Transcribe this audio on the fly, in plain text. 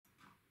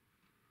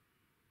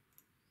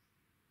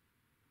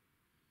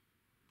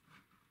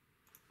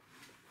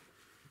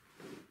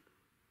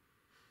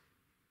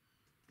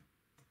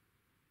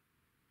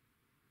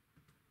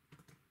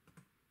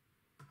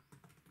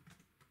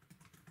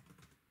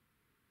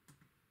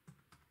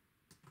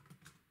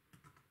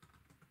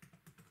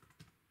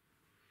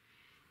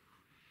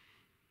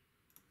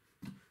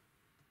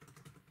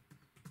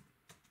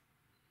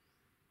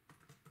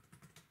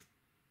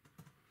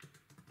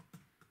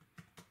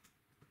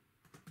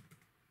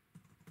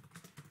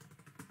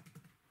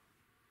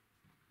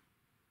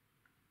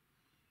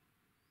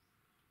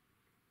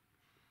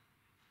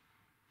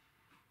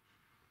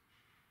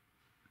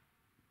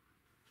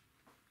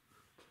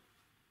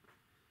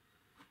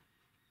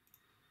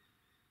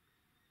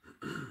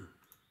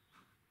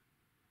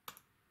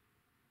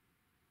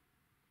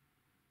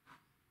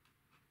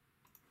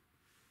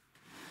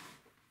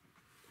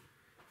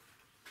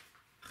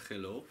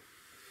Hello.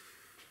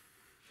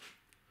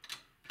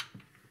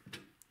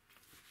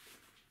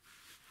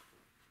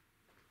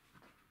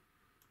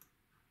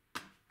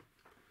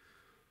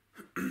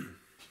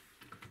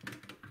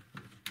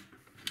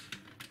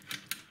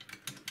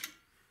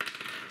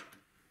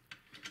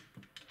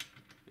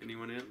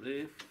 Anyone out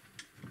there?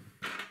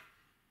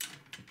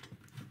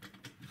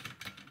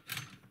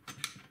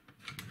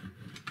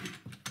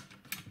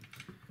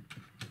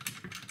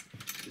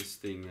 This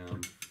thing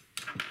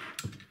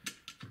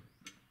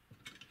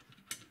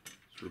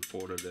it's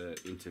reported an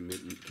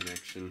intermittent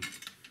connection.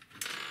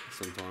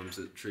 Sometimes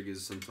it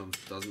triggers, sometimes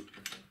it doesn't.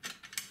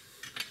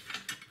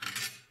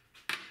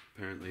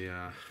 Apparently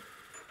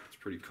it's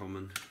pretty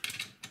common.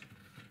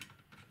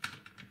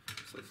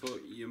 So I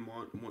thought you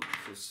might want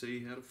to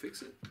see how to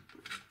fix it.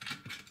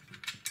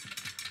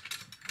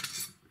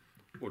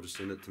 Or just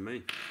send it to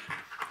me.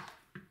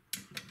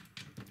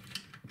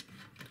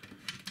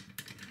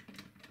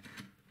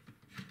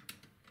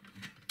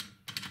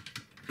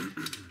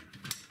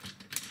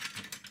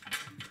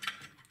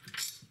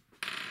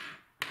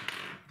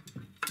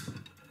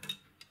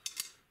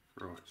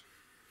 Right.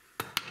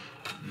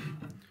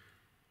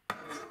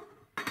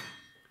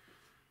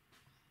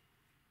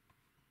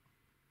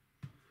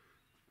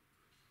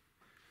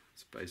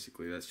 So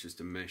basically that's just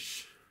a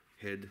mesh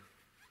head.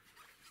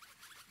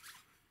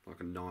 Like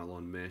a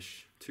nylon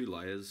mesh, 2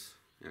 layers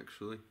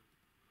actually,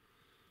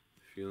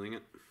 feeling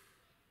it.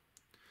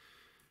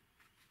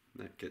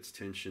 That gets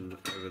tensioned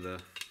over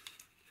the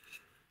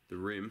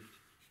rim,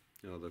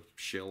 or the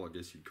shell I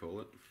guess you'd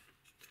call it.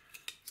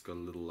 It's got a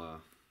little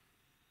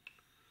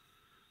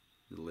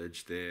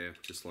edge there,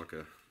 just like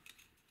a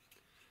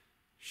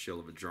shell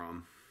of a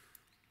drum,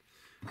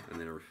 and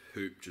then a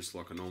hoop just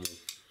like a normal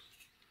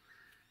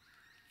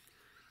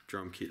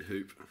drum kit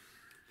hoop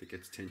that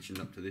gets tensioned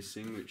up to this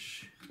thing,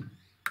 which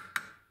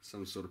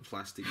some sort of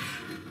plastic.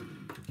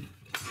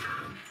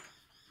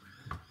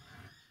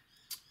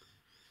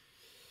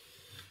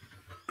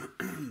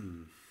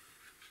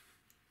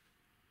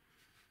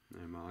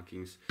 No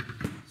markings.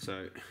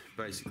 So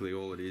basically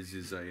all it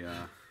is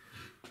a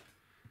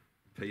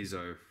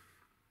piezo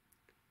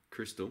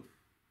crystal,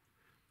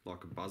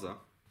 like a buzzer,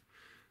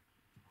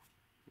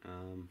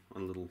 on a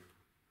little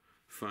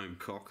foam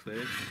cock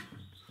there.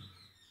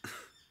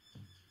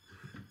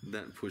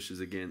 That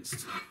pushes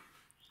against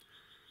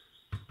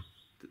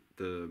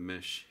the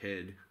mesh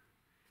head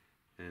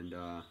and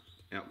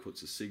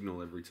outputs a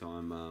signal every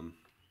time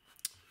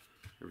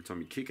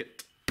you kick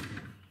it.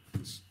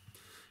 It's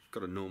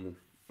got a normal,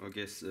 I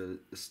guess, a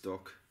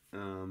stock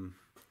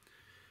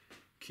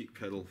kick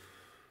pedal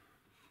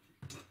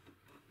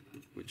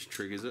which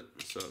triggers it,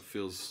 so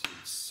it's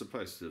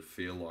supposed to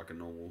feel like a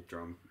normal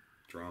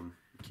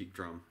kick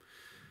drum,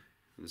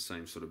 and the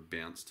same sort of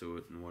bounce to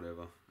it and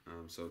whatever,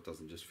 so it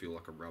doesn't just feel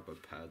like a rubber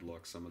pad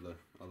like some of the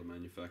other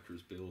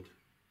manufacturers build.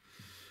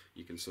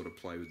 You can sort of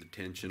play with the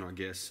tension, I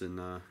guess, and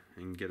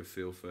get a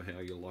feel for how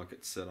you like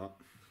it set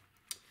up.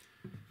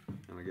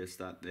 And I guess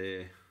that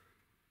there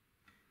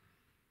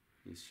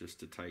is just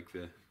to take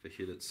the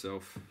hit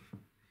itself,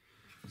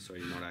 so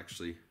you're not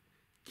actually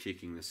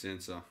kicking the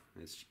sensor.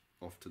 It's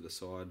off to the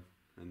side,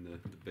 and the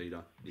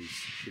beater is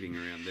hitting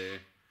around there.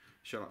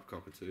 Shut up,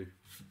 cockatoo.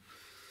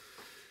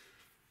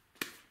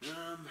 So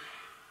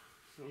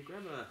I'll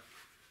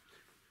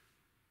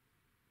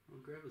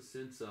grab a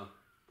sensor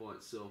by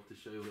itself to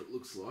show you what it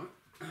looks like.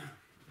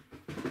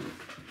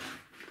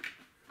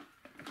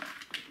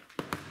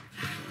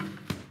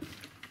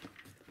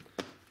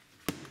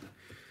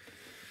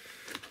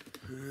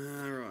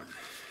 Alright,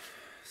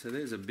 so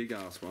there's a big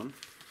ass one.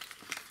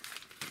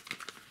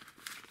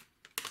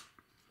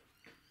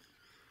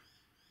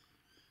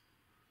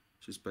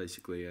 Just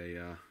basically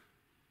a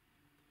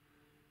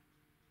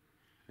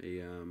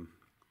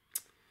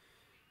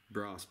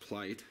brass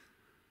plate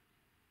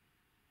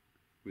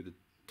with a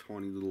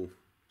tiny little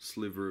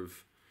sliver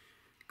of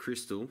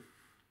crystal,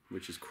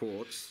 which is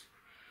quartz,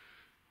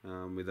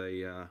 with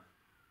a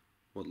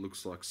what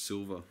looks like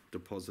silver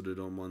deposited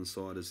on one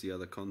side as the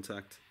other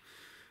contact.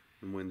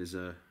 And when there's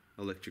a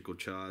electrical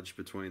charge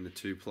between the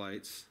two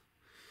plates,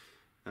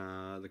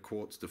 the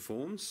quartz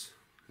deforms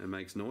and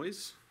makes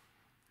noise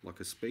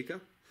like a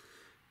speaker.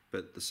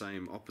 But the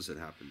same opposite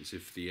happens.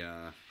 If the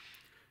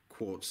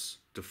quartz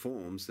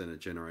deforms, then it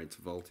generates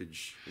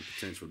voltage and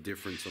potential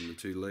difference on the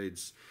two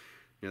leads.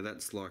 Now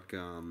that's like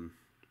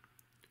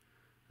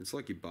it's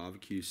like your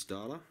barbecue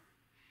starter.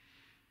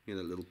 You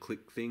know, that little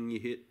click thing you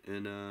hit,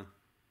 and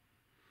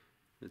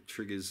it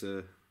triggers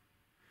a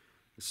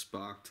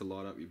spark to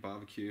light up your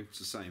barbecue. It's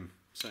the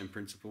same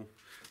principle.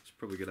 Just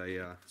probably get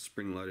a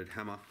spring-loaded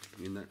hammer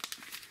in that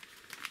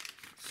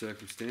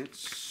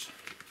circumstance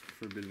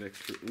for a bit of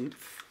extra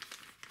oomph.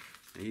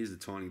 And here's a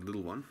tiny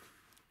little one.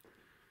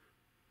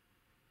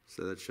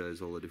 So that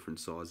shows all the different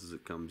sizes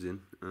it comes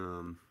in.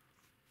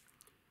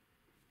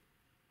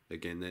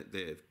 Again,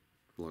 they're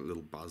like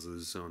little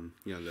buzzers on,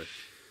 you know,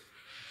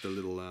 the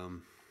little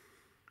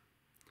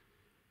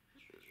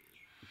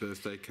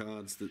birthday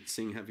cards that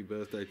sing happy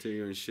birthday to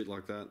you and shit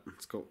like that.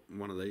 It's got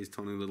one of these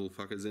tiny little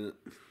fuckers in it.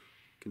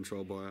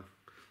 controlled by a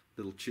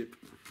little chip.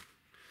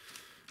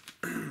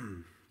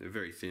 They're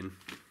very thin,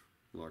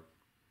 like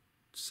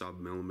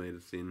sub-millimetre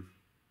thin.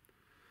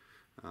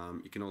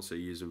 You can also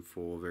use them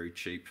for very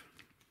cheap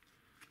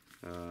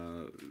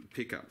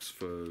pickups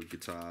for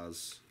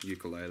guitars,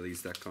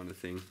 ukuleles, that kind of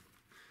thing.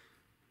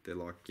 They're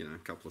like, you know, a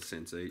couple of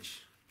cents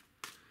each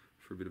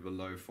for a bit of a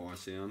lo-fi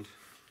sound.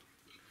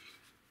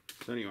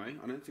 So anyway,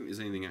 I don't think there's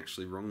anything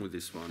actually wrong with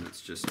this one,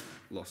 it's just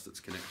lost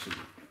its connection.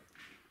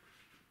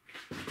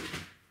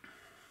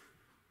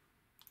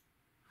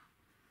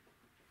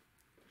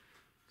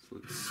 So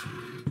let's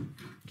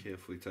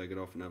carefully take it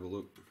off and have a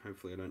look.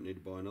 Hopefully I don't need to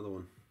buy another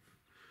one.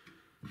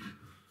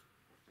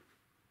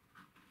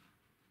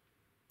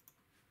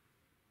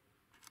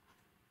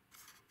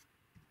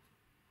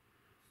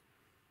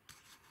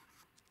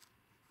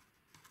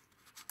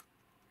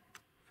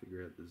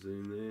 Figure out the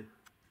zoom there.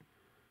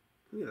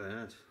 Look at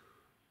that.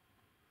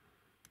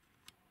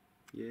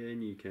 Yeah,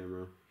 new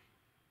camera.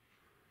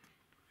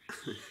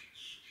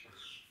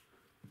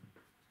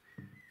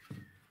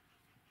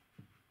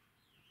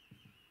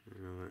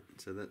 Alright,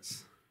 so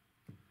that's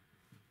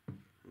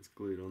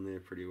glued on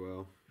there pretty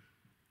well.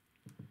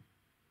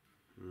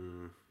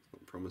 It's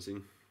not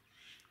promising.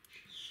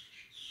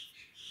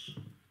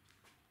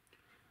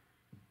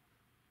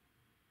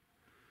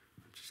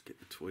 I'll just get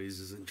the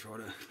tweezers and try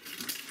to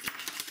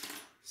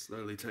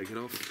slowly take it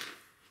off.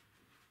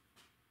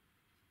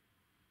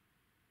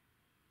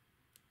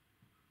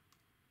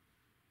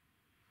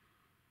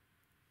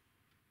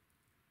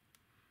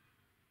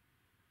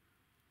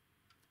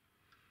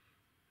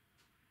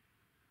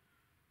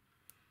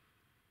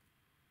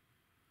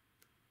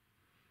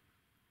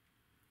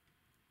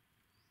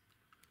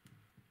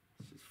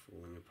 It's just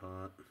falling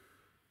apart.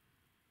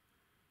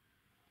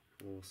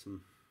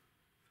 Awesome.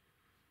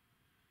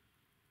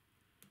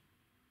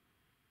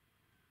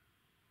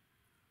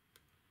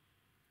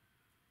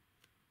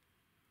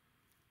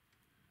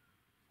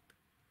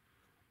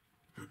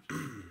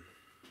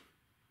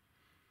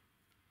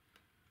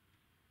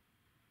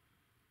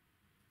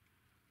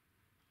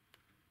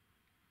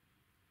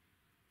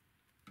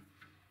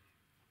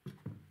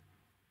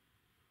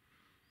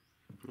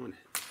 I want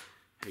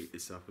to heat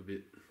this up a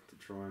bit to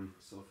try and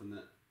soften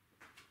that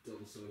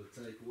double-sided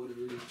tape or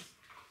whatever it is.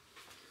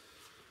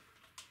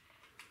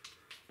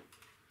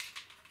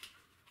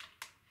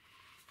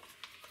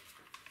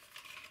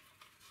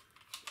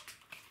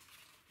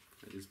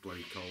 It is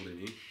bloody cold in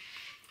here.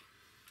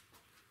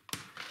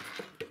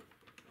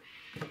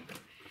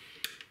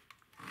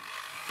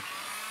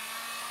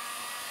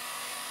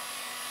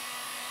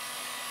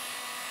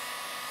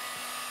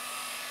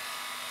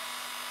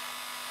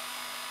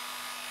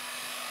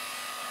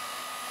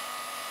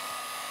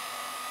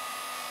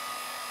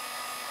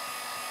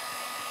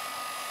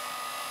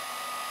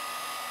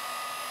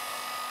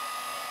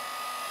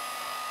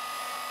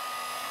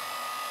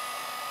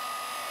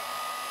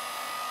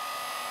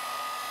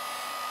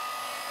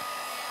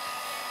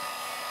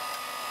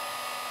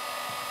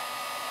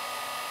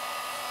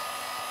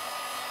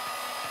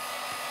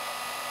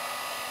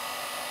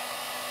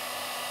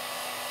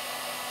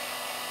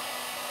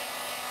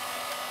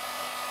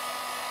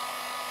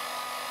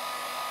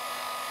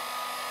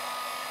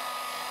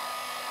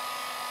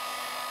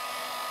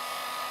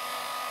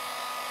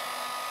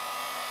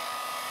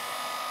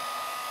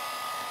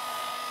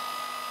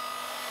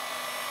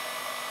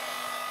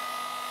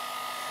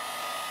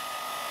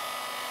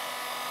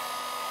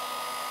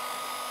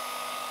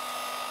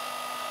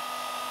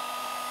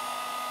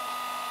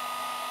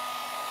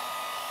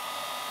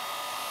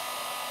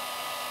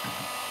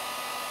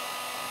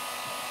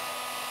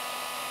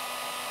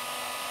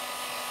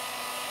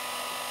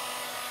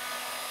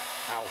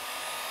 Ow.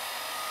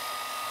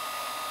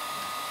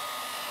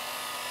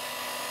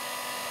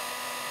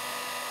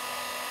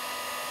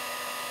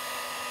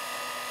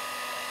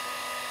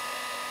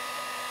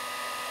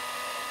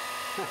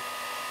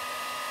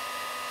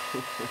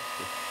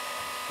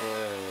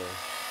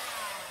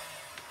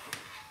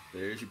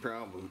 There's your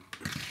problem.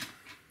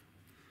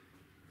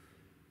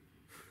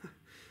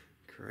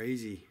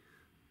 Crazy.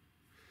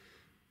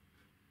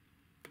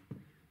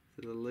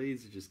 So the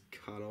leads are just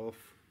cut off.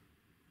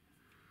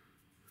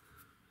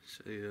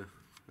 Show you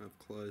up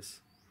close.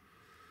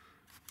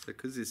 So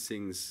because this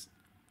thing's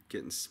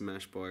getting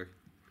smashed by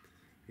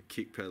a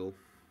kick pedal,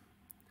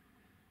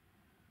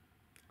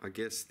 I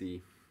guess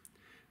the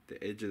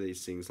edge of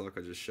these things, like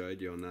I just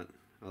showed you on that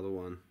other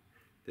one,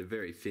 they're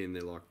very thin.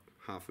 They're like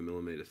 1/2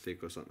 millimeter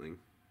thick or something.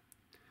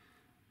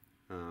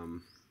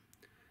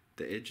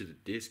 The edge of the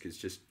disc is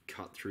just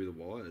cut through the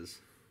wires,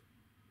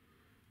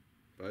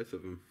 both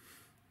of them.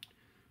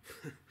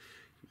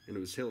 And it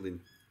was held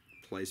in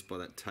place by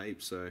that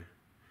tape, so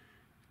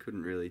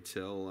couldn't really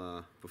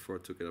tell before I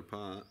took it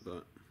apart,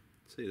 but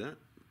see that?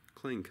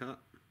 Clean cut.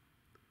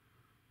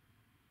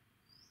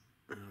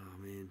 Oh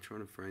man,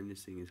 trying to frame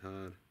this thing is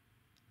hard.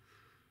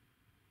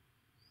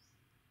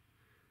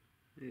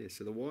 Yeah,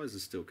 so the wires are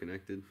still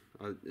connected.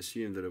 I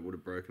assumed that it would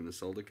have broken the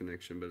solder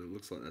connection, but it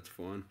looks like that's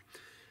fine.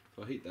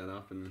 So I'll heat that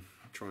up and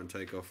try and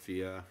take off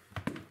the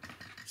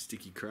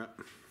sticky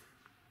crap.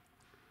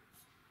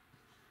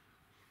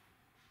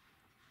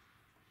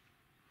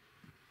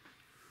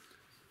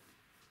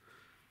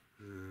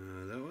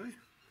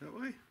 That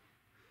way.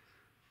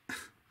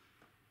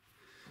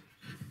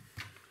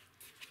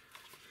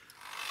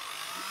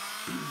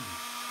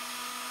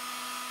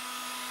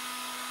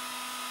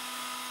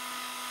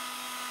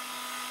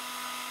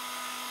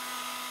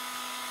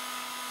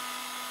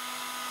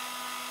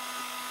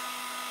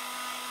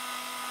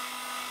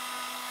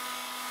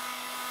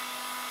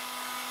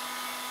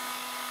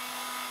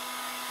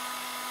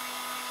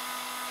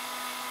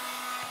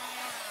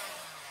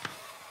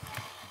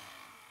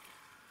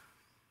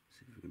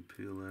 See if we can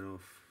peel that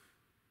off.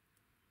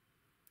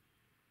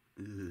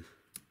 Ugh.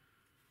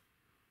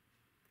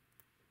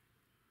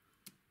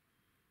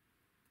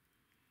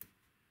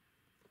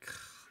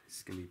 This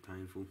is going to be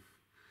painful.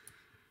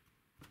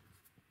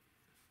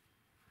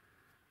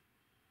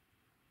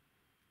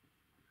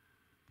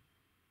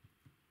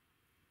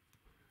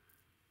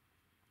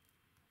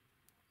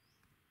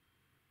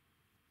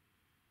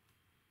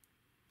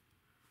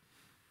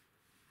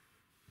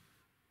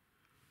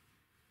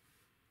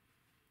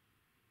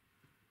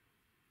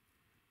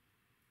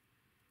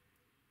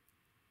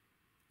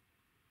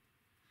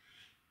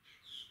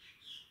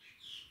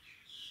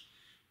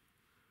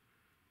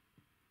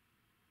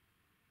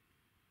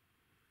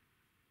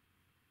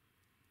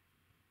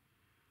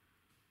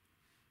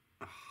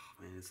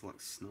 Man, it's like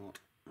snot.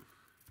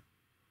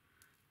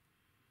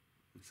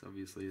 It's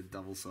obviously a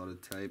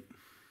double-sided tape.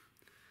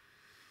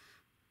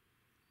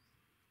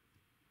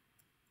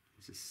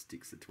 It just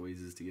sticks the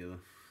tweezers together.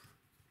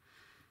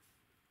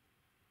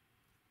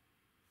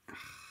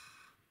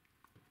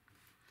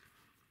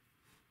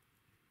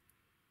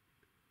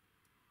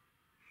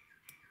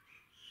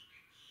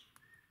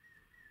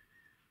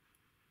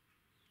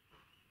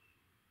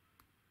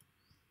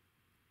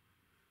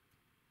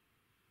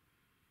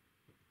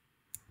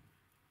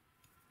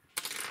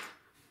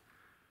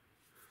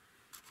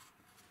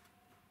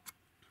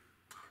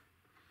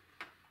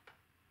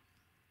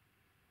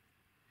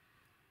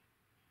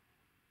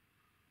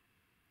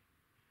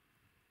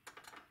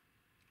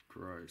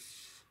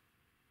 Gross.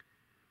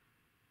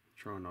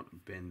 Try not to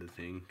bend the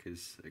thing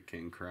because it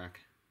can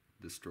crack,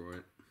 destroy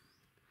it.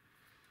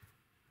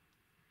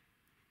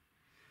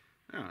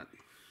 Alright,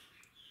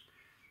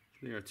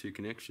 there are two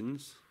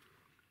connections.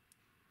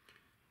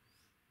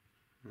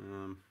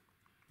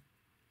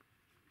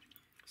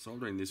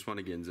 Soldering this one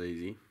again is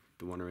easy,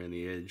 the one around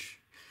the edge.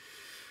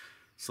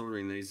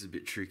 Soldering these is a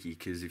bit tricky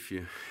because if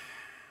you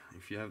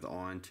have the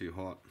iron too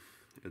hot,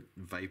 it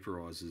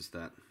vaporizes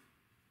that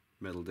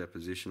metal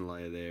deposition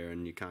layer there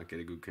and you can't get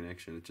a good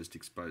connection. It just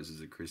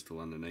exposes the crystal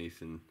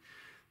underneath and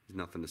there's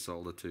nothing to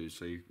solder to,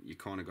 so you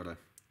kind of got to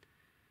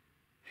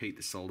heat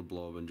the solder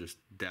blob and just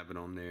dab it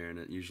on there, and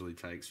it usually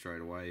takes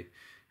straight away.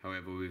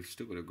 However, we've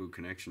still got a good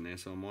connection there,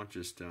 so I might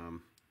just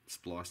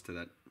splice to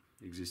that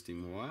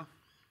existing wire,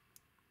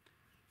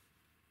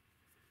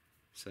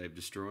 save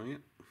destroying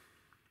it,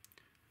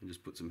 and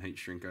just put some heat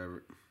shrink over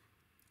it.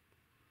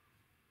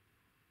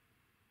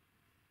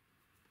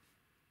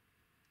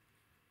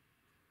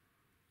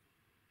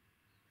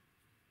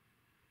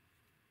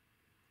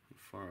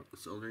 Fire up the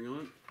soldering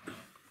iron.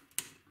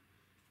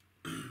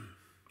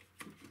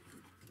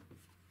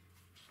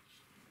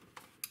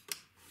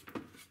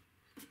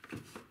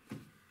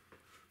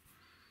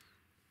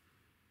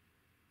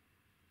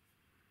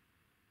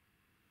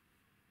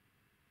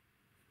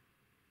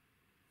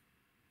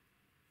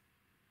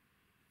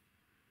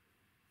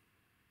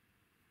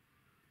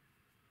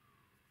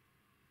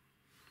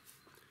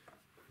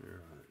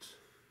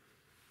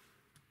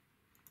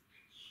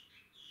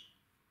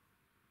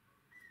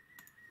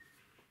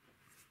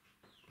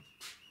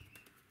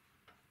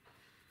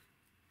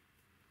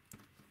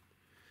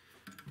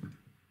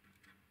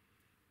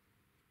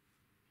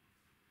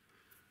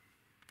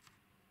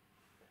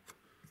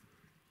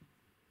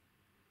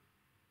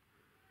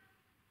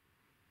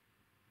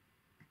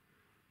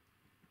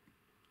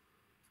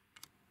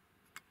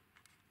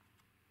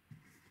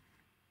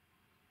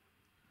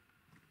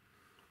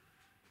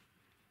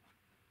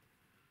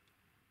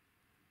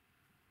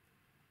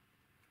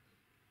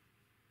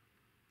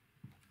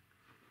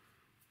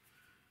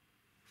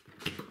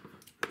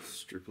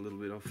 Strip a little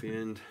bit off the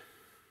end.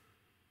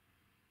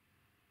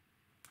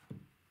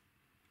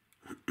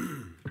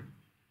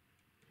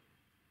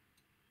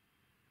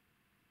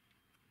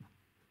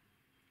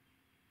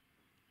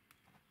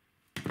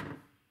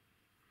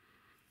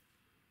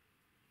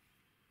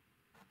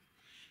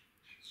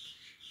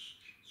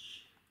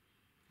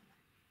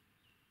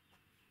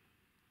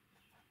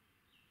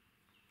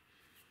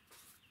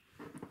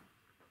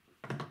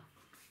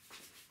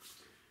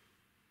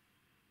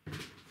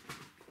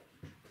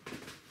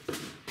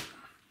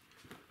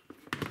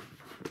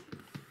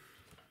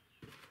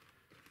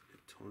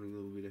 Tiny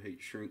little bit of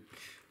heat shrink.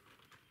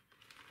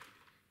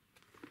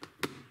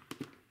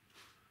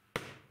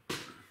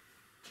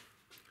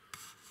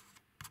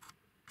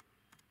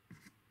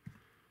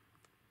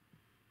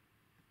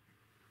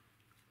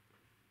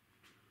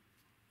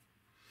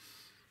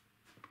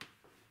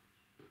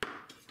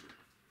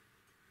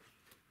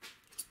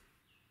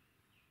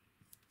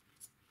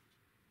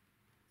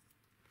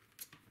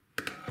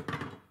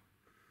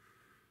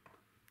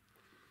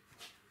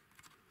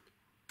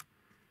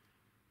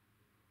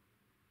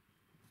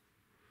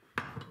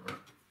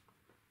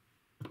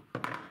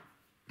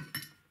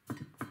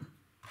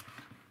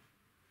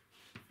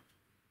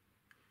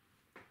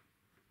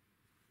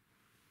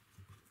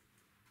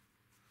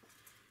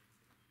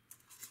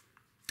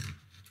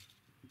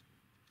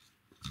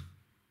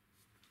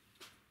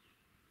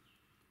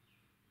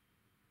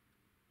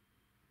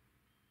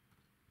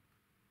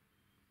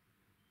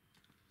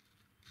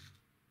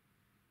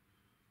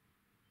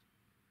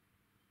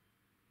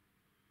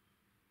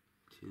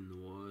 tin the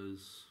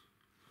wires.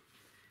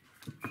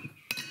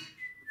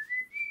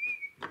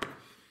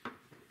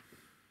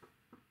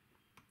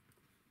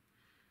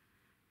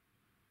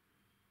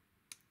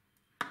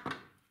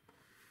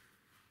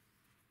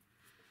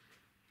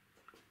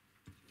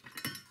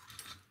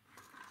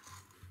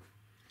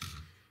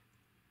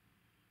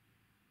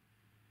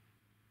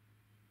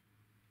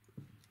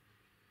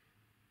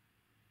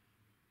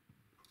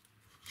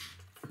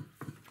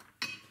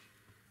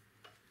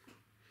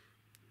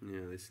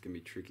 Yeah, this can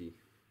be tricky.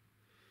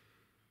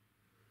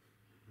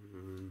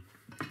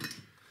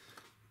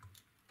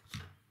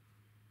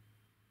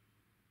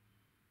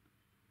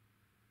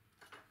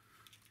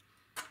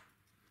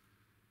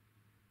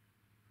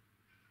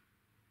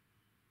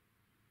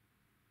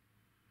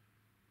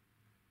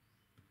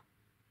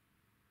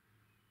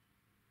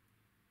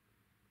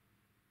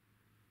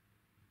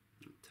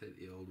 Take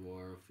the old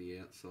wire off the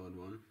outside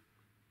one.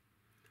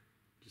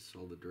 Just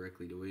solder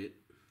directly to it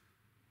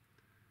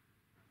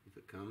if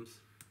it comes.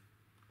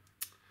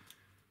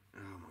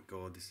 Oh my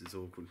god, this is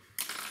awkward.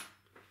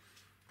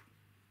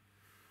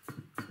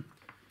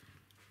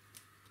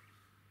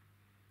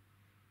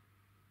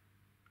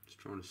 Just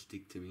trying to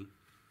stick to me.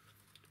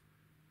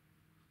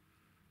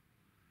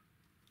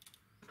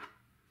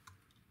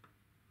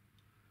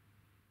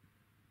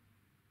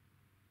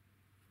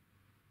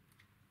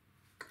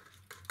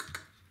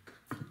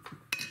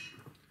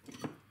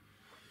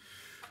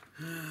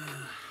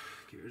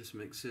 Get rid of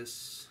some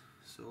excess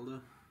solder.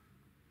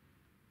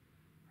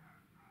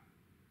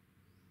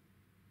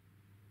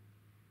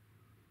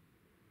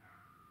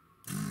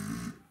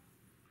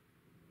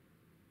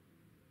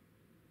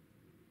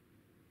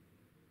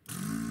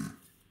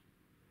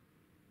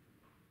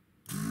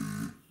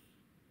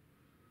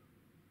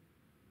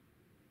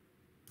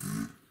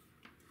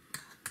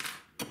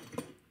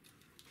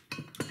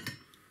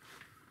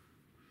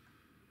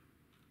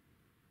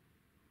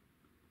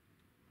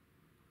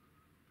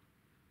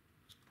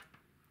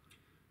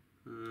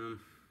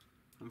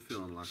 I'm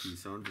feeling lucky,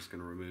 so I'm just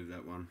going to remove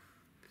that one.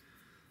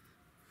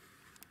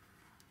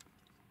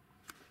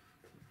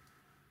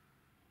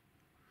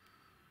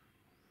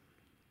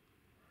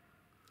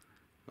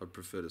 I'd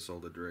prefer to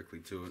solder directly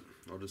to it.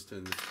 I'll just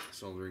turn the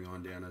soldering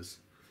iron down as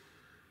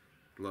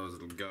low as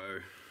it'll go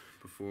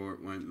before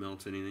it won't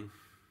melt anything.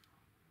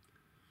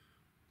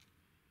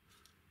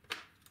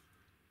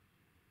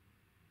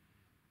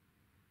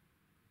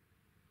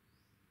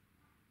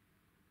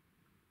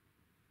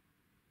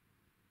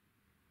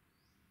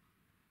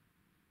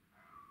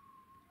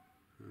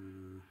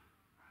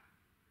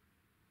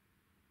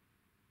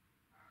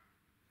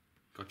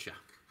 Gotcha.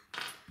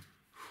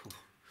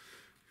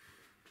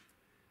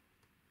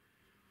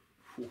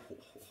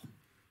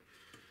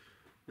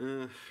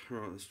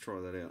 Right, let's try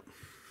that out.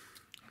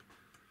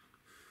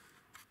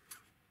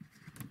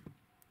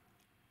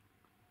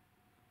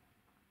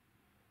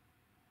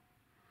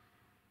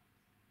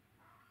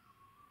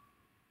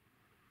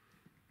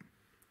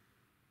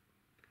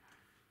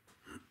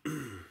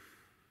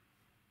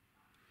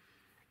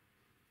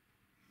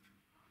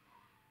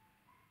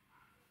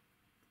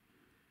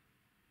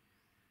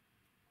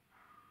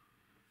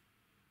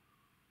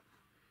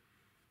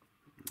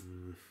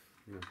 I'm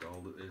going to have to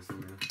hold it there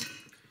somehow.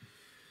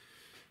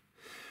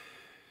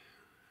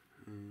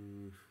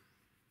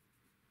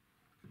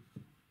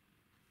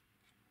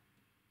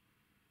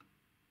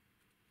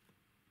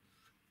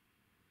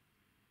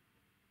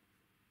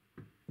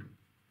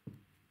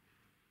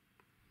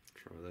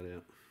 Try that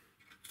out.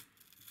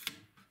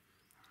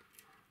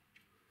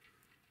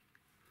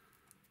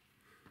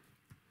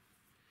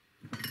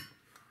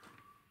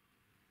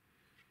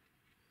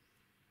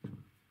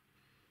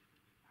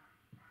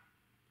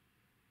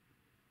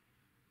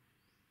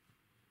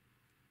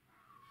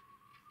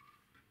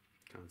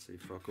 Can't see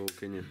fuck all,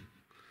 can you?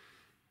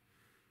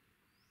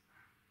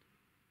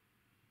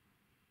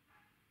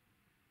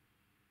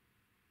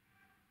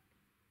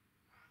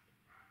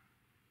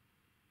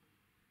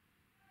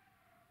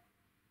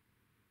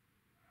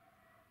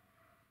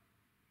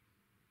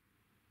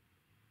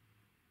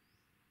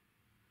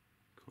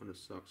 Kind of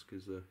sucks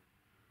because the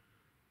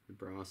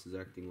brass is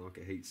acting like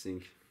a heat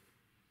sink,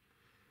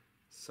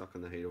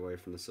 sucking the heat away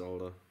from the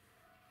solder.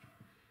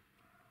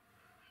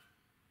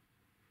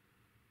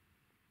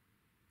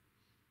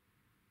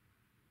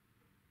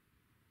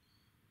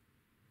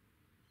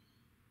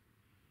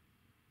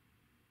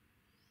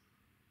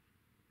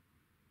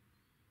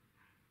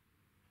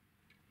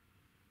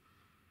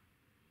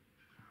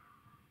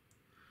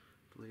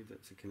 I believe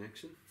that's a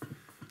connection.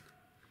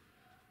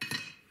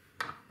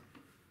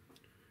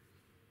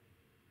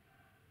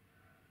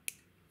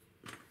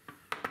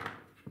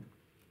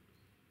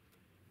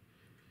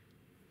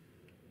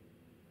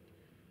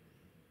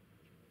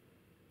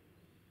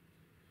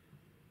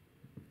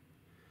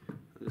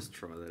 I'll just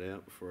try that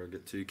out before I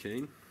get too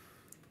keen.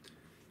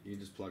 You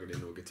just plug it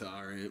into a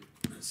guitar amp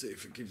and see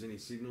if it gives any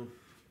signal.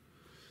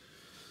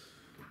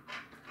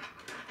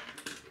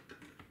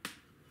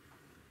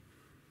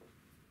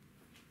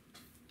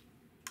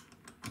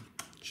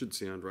 Should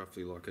sound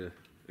roughly like a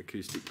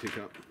acoustic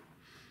pickup.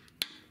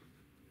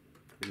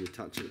 when you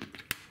touch it.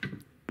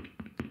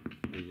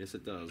 And yes,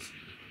 it does.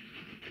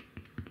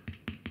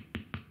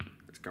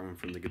 It's coming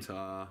from the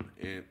guitar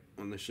amp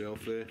on the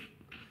shelf there.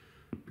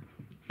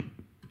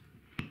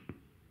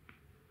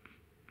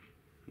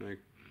 No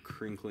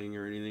crinkling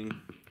or anything.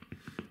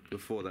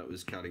 Before that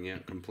was cutting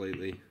out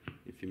completely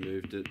if you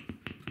moved it.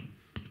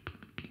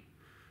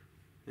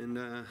 And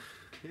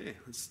yeah,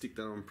 let's stick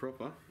that on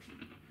proper.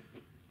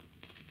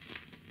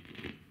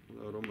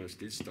 Although it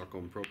almost is stuck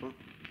on proper.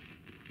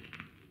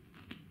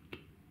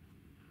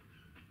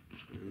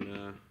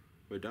 And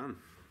we're done.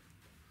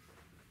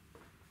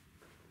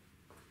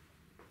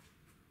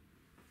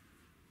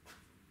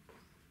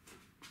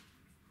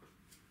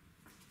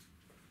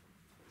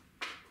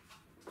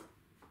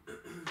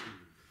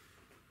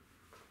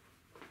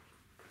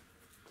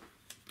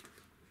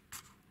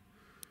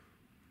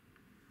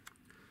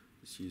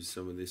 Just use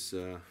some of this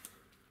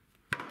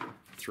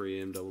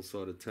 3M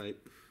double-sided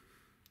tape.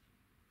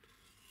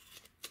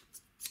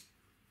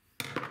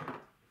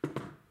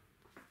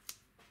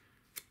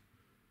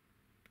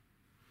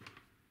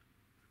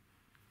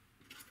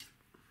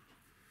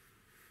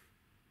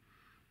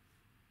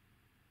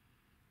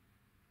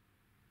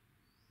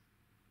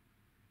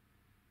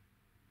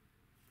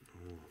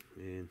 Oh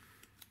man,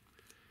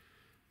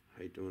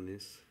 I hate doing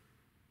this.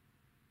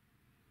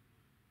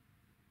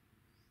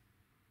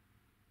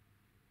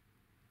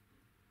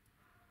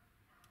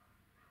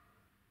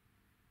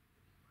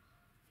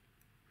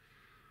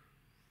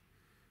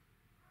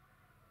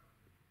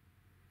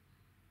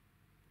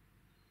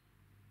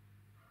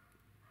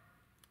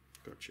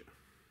 Gotcha.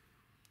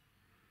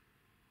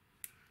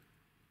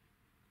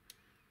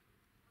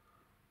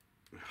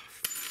 Oh,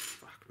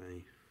 fuck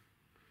me.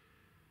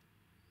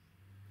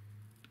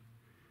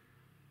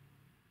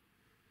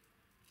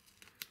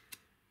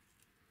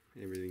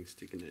 Everything's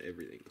sticking to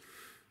everything.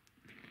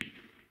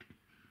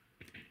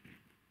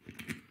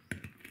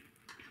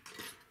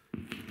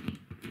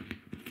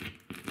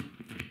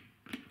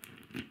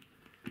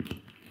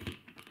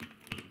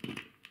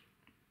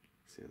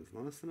 Sounds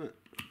nice, doesn't it?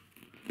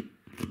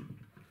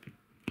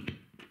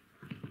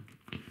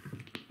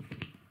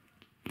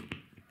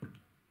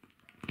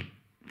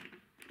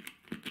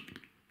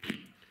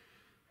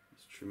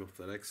 Just trim off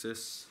that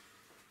excess.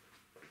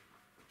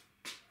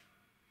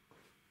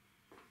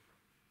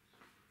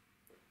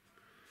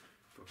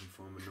 If I can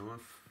find my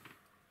knife.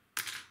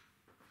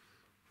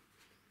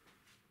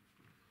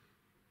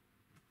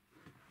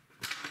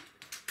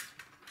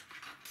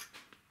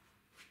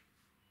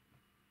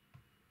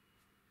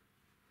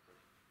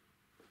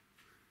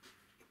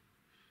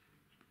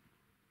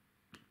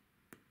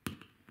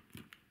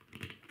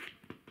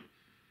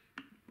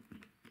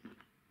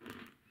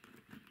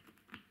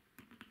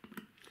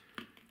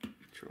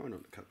 Try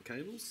not to cut the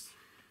cables.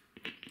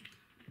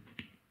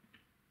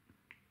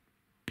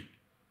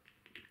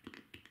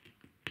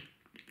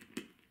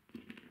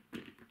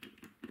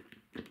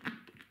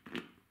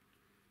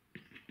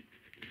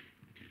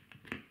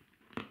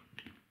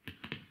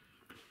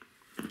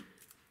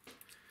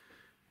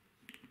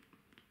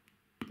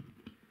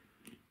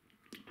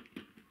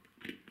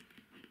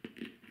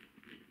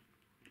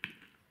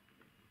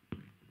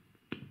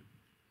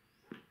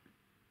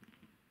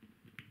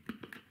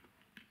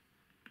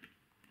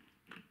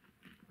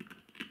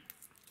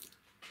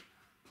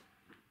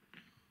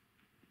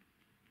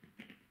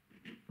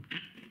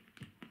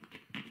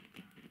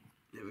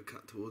 Never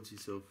cut towards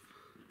yourself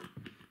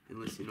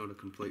unless you're not a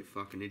complete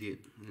fucking idiot,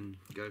 and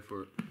go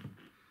for it.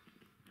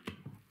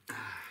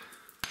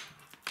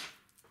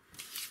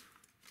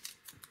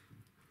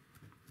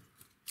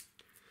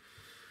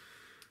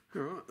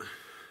 Alright,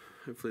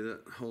 hopefully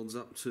that holds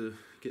up to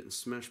getting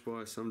smashed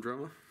by some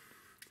drummer.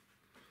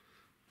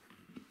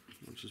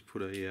 I'll just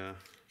put a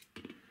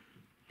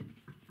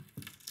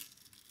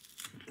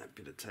that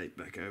bit of tape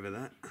back over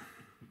that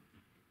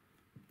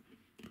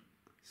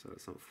so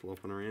it's not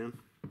flopping around.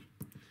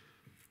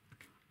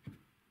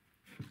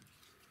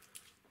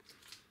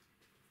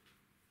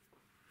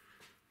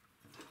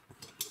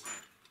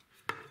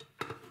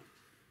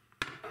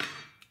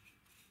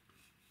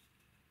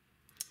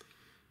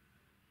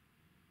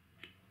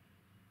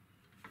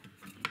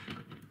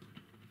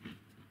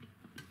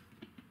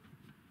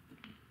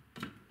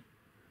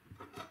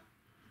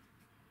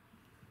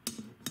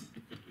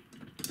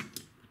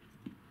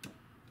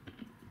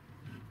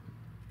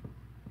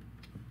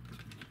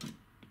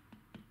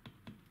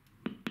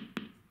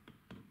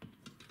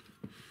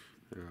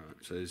 Alright,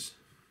 so there's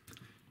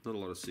not a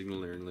lot of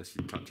signal there unless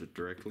you touch it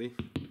directly,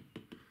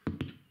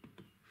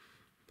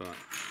 but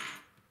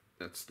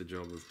that's the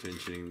job of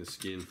tensioning the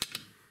skin.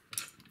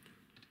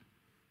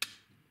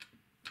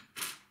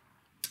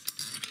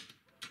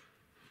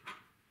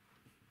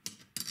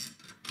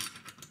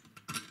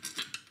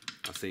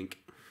 I think.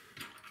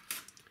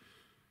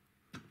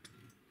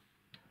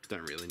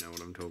 Don't really know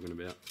what I'm talking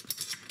about.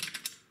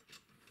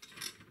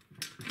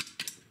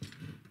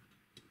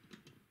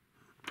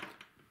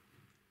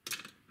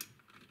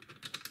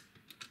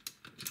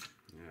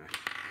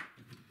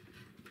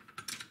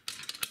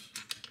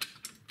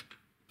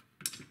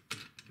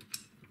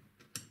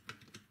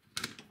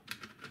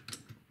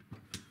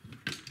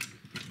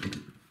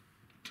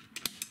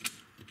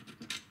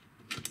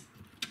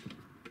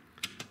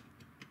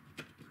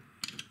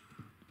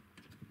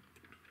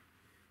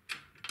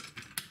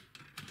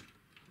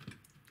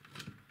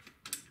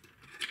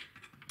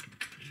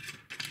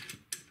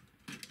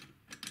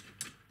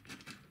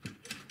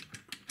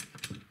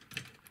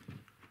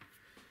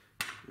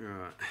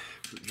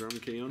 drum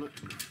key on it.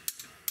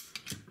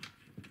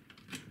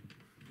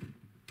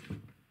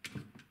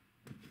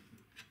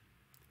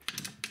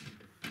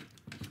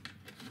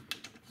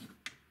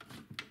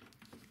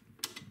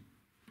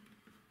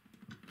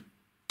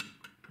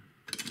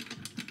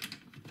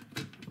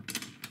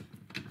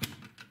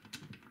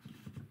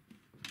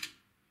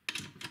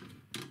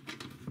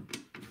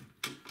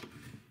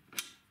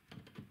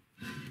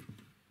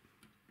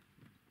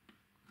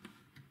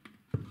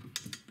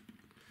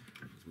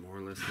 More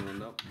or less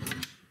lined up.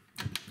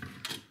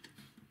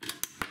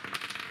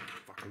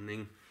 Fucking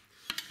thing.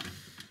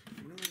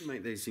 Why do they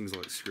make these things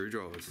like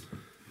screwdrivers?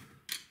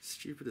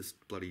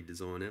 Stupidest bloody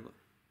design ever.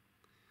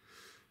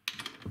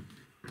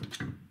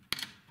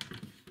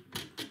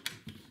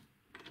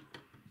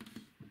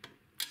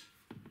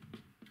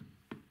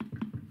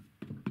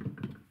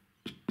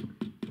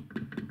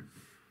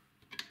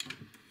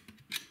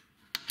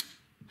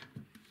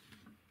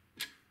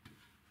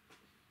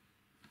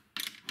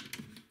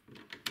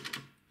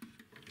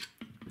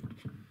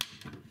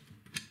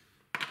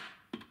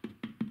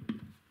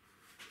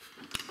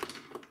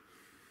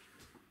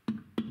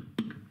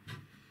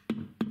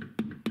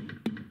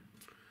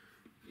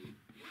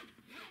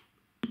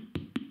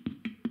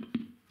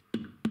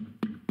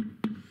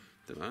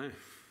 Dunno.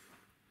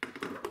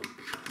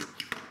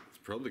 It's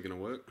probably gonna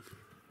work.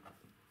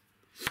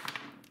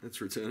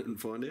 Let's return it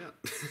and find out.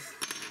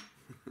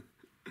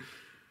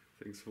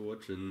 Thanks for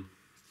watching.